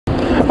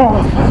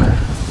Oh, fuck.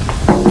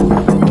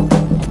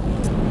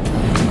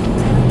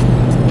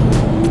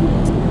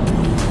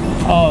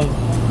 Oh,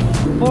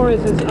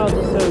 forest is out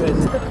of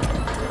service.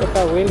 Look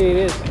how windy it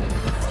is.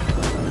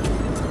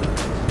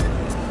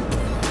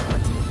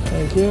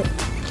 Thank you.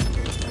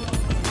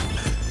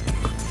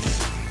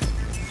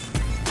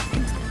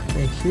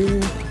 Thank you.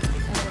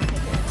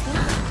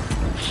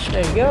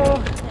 There you go.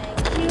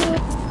 Thank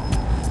you.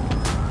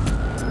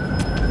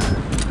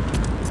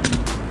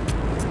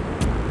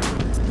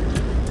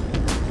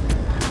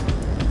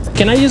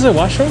 Can I use a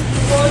washroom?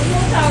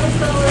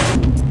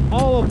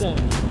 All of them.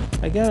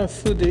 I got a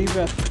food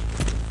delivery.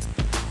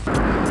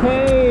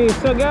 Hey,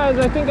 so guys,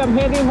 I think I'm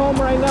heading home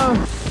right now.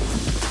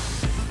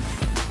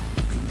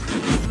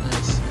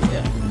 Nice,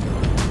 yeah.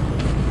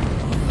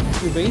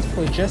 UberEats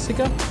for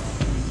Jessica.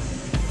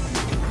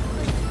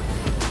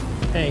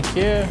 Thank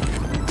you.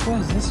 What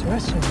is this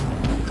restaurant?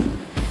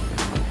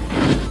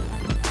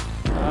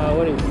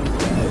 What is this?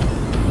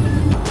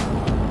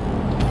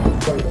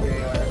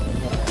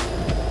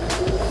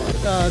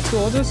 Two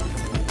orders.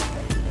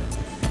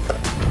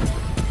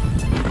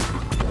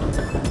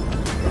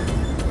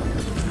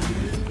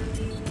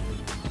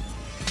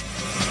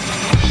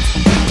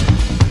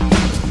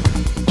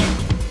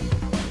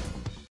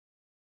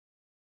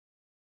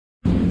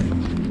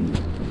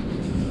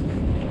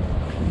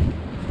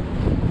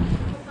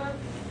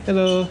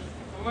 Hello.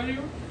 How are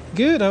you?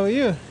 Good, how are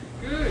you?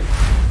 Good.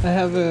 I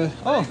have a...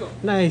 Oh,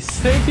 nice.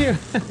 Thank you.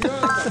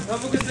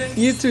 Have a good day.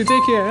 You too,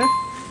 take care.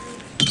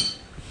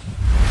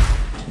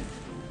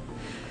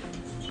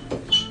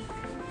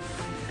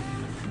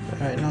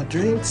 Alright, no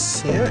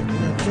drinks. Yeah,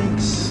 no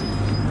drinks.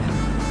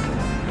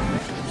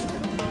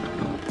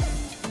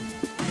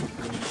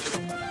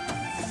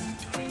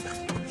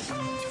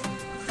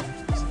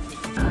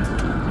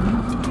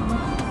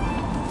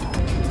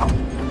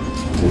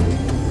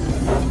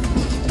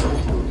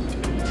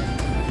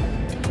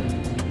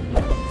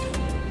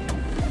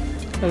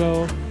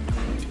 Hello.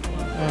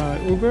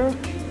 Uber?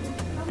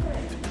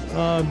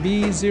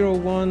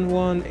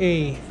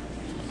 B011A.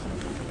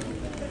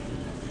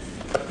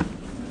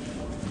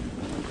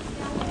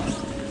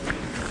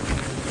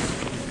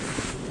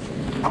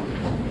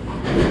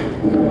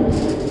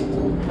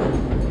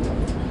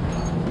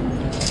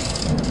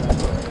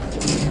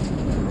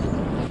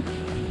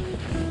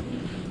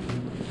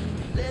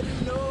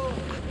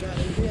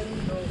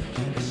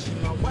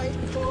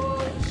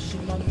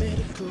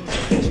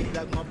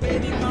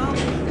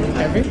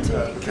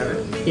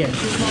 Yeah.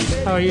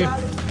 How are you? Nice.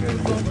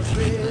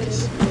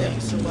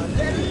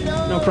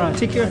 Yeah. No problem.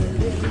 Take care.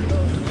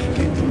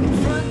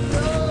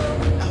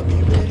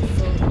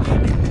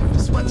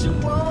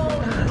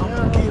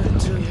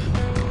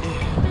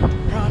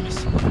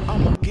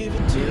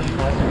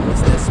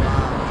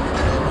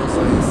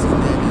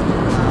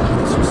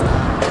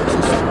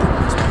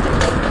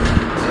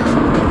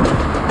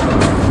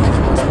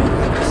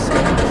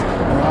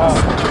 Wow.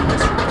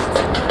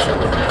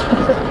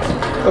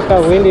 Look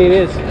how windy it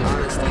is.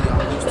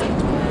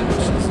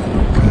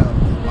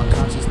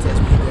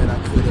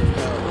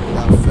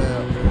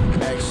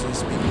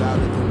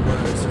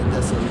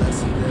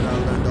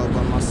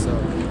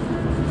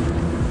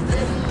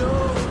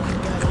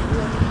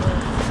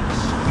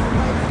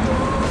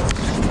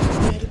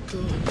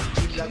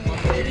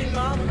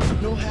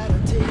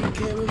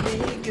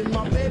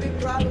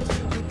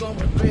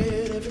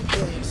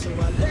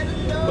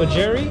 For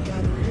Jerry,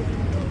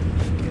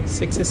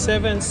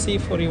 67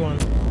 C41.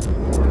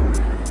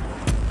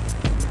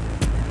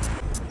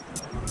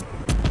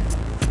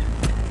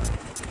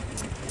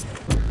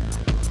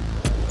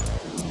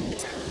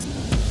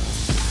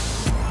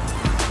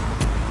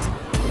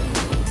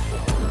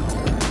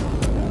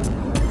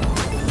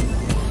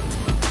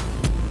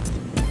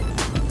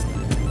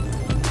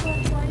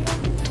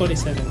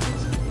 $27.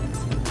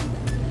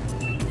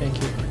 Thank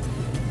you.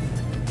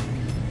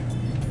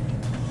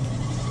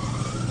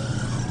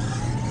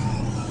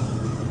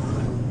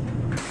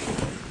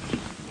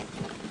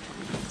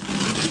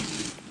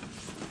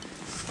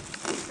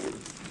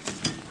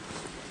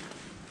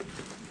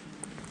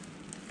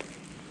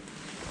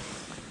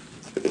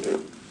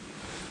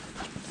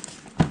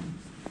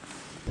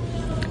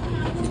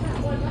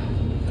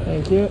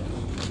 Thank you.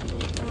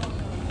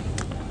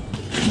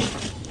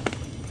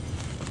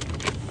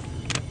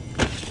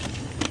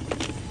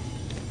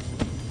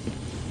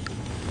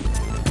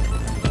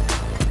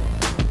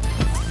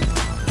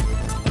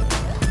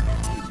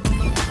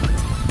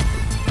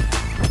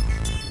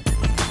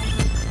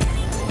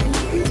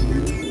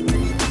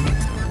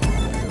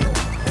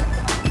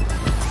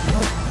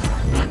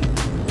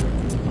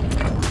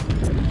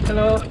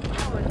 Hello.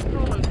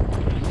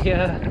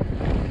 Yeah.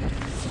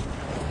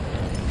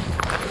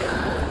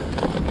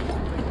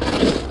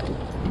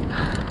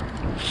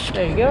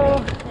 There you go.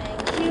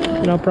 Thank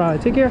you. No problem.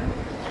 Take care.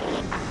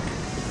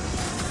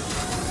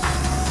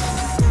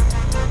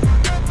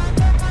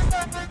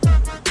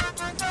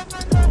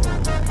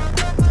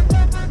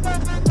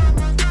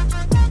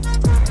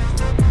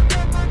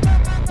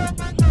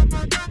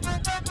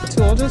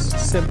 Two orders,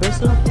 same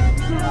person.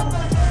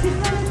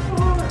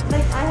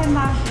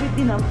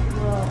 the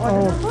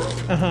order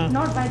number,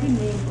 not by the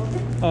name.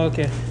 Okay.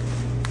 Okay.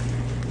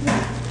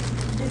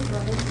 This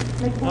one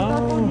is like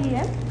 4.4 DM.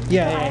 Yeah, So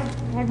yeah.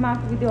 I had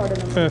marked with the order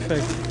number.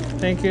 Perfect.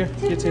 Thank you.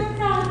 You too.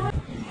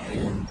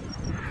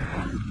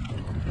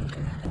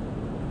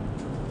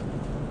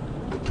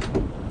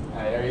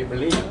 Are you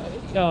believe?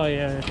 Oh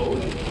yeah.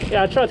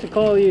 Yeah, I tried to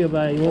call you,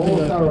 but you wasn't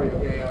going Sorry. through.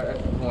 Okay,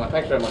 well,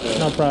 thanks very much.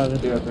 No problem.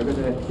 Yeah, have a good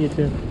day. You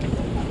too.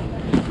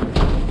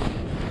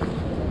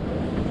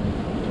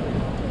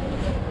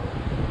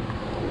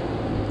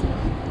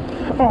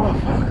 Oh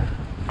fuck.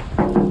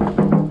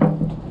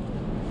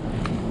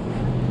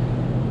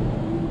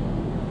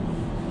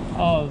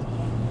 Oh.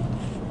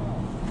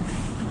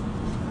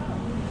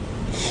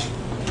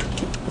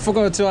 I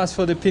forgot to ask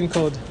for the PIN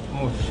code.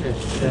 Oh shit.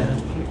 Yeah.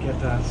 Get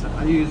that.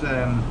 I use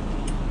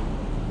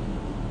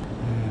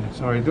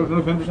sorry, don't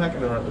know for a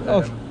second or I don't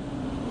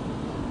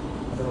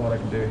know what I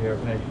can do here.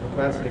 Can I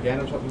request it again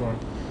or something or?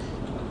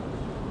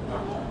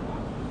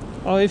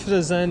 Or if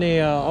there's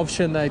any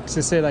option like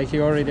to say like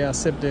you already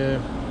accept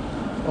the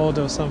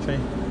order or something.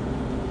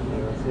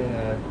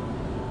 Yeah,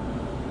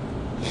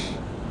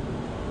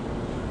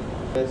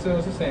 so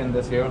it's just saying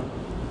this here.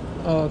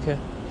 Oh, okay.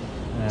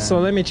 So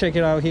let me check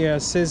it out here.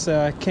 It says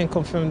I can't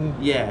confirm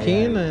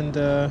PIN and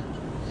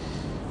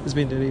it's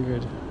been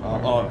delivered.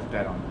 Oh,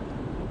 dead on.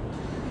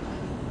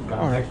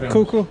 All right,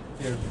 cool.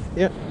 Cheers.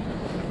 Yeah.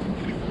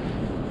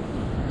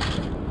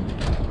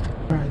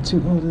 All right,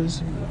 2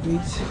 orders.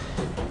 Wait.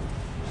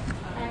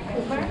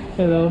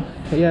 Hello.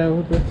 Yeah,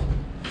 Uber.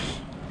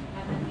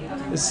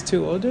 It's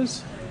 2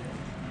 orders.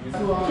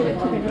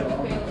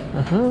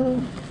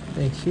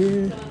 Thank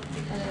you.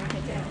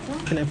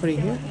 Can I put it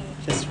here?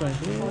 Just right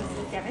here.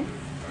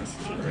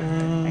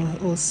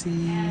 OC.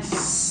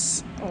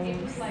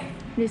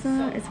 This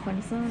one is for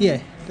this one.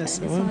 Yeah, that's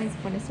the This one. one is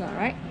for this one,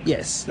 right?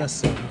 Yes,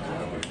 that's the one.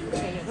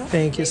 There you go.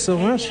 Thank you so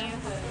much.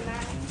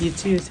 You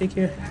too. Take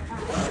care.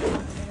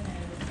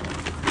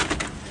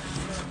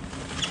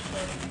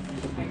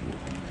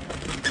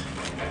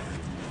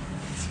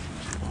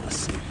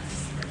 Awesome.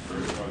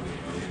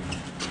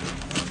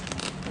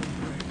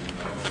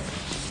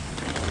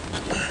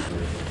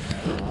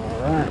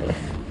 All right.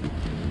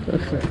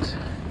 Perfect.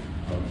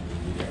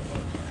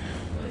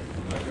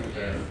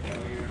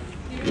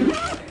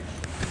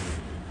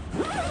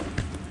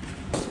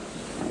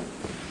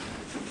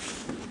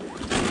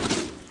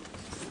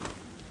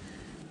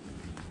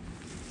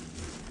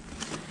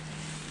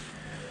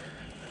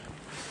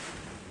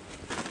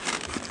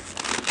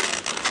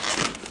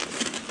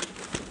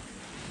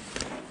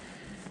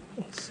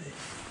 Let's see.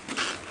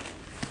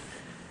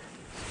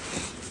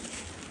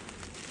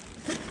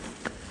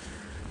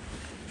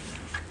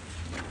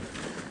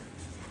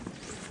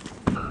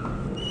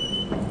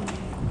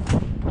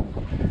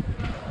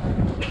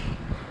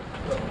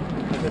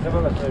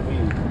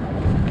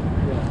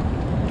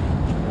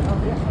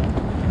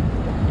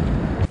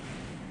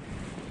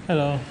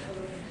 Hello.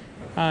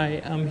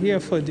 Hi, I'm here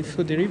for the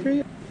food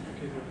delivery.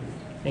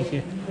 Thank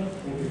you.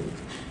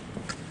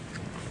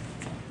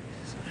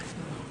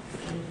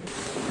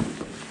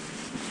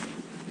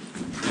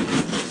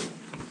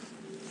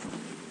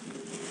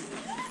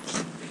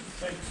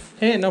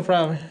 Hey, no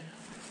problem.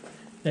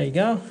 There you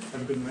go.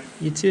 Have a good night.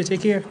 You too,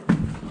 take care.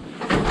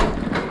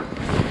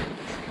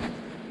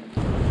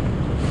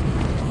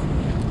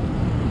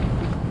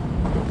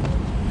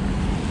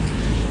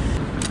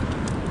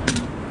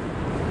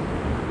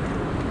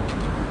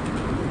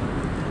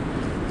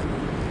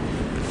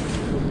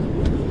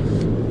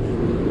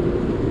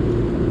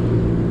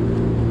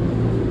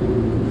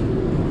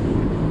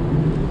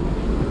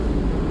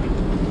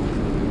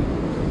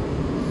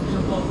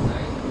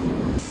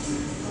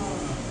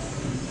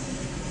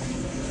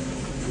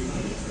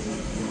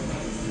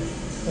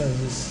 What is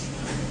this?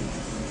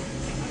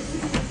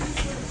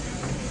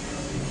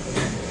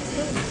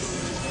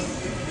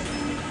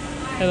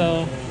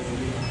 Hello.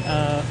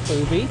 For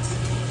UberEats?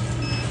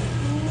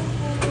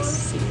 Let's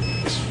see.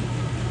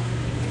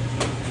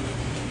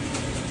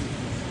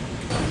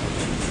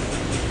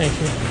 Thank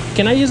you.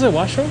 Can I use a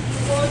washroom?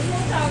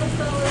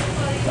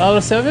 Out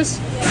of service?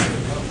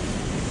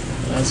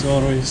 As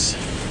always.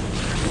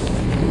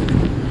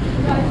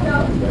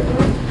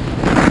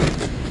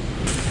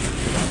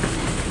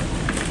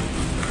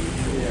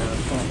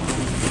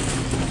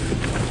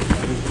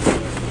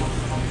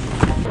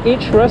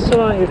 Each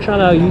restaurant you're trying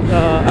to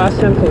ask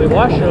them for a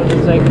washroom,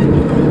 it's like,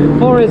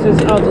 or is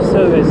this out of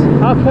service?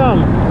 How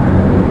come?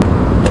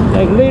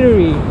 Like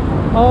literally,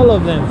 all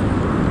of them.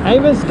 I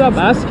even stopped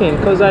asking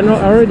because I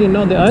already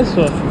know the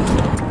answer.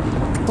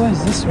 What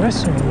is this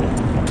restaurant?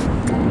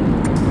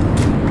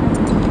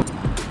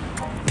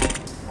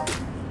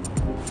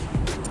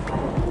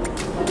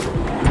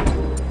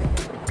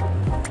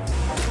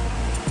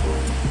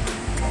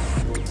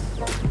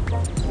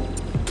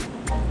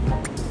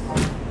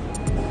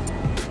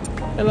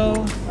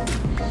 Hello.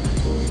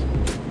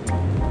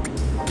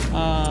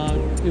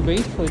 We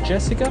wait for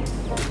Jessica.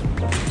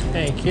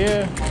 Thank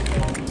you.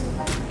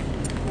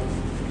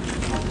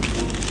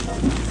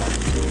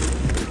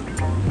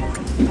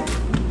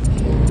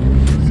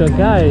 So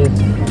guys,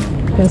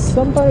 can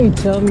somebody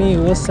tell me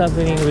what's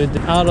happening with the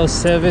out of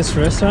service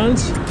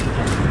restaurants?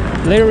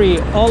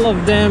 Literally all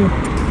of them,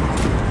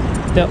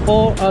 they're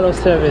all out of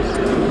service.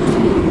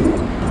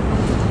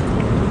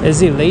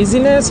 Is it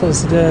laziness, or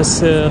is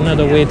there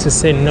another way to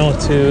say no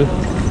to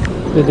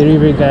the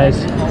delivery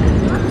guys?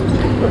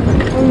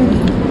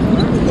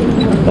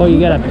 Or you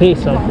gotta pay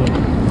something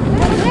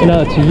in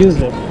order to use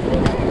it.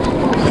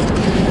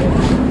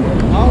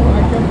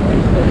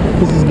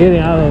 This is getting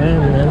out of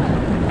hand, man.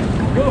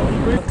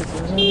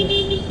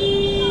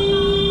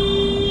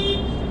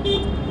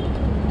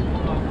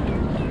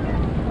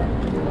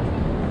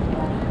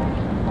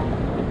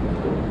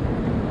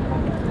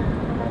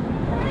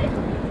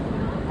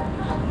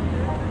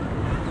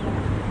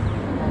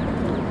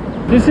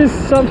 This is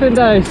something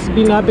that has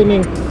been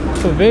happening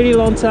for a very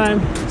long time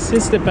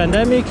since the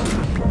pandemic.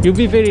 You'll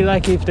be very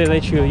lucky if they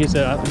let you use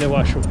the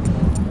washroom.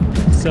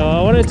 So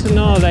I wanted to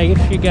know, like,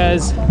 if you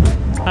guys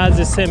had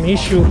the same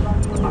issue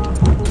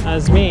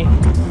as me.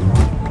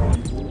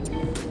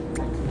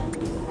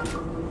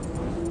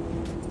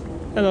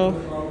 Hello.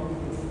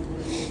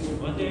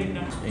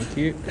 Thank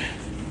you.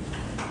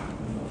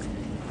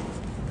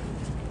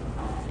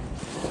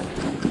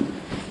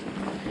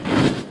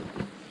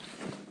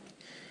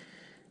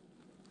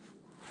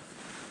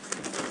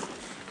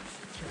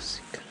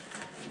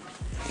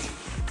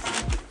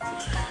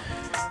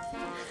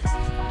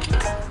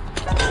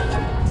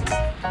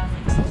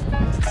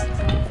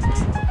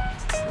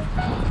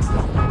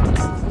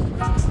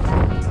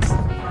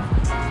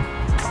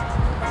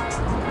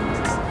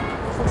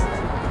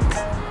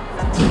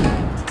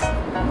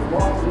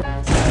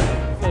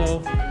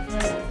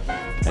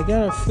 I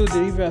got a food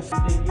delivery.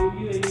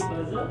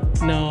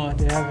 No,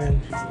 they haven't.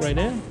 Right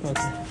there?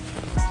 Okay.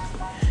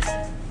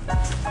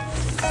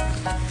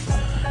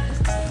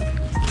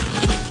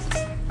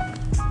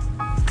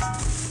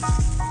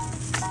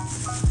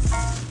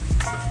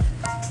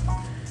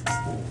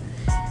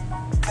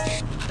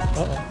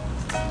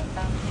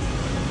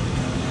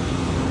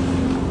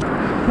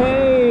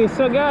 Hey,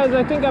 so guys,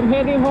 I think I'm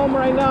heading home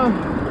right now.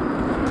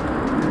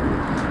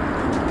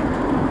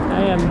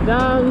 I am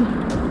done.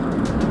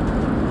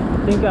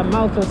 I think I'm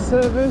out of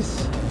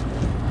service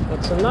for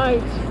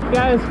tonight.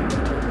 Guys,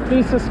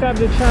 please subscribe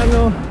to the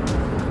channel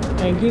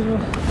and give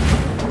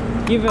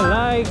a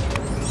like,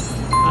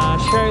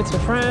 share it to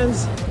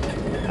friends.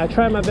 I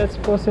try my best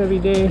to post every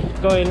day,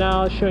 going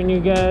out, showing you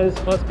guys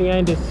what's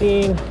behind the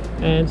scene.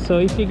 And so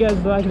if you guys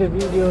like the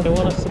video and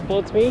want to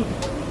support me,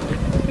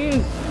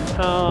 please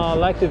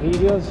like the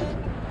videos.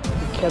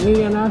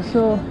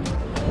 Chameleonhustle,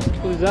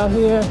 who's out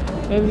here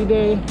every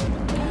day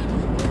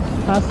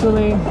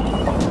hustling.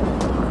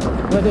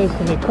 Whether it's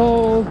in the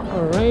cold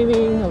or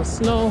raining or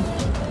snow,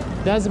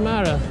 doesn't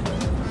matter.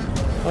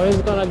 Always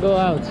gonna go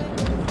out.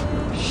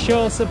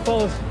 Show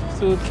support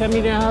to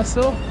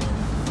Chameleonhustle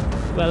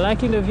by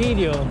liking the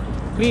video.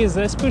 Please,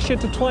 let's push it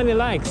to 20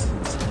 likes.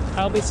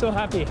 I'll be so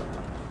happy.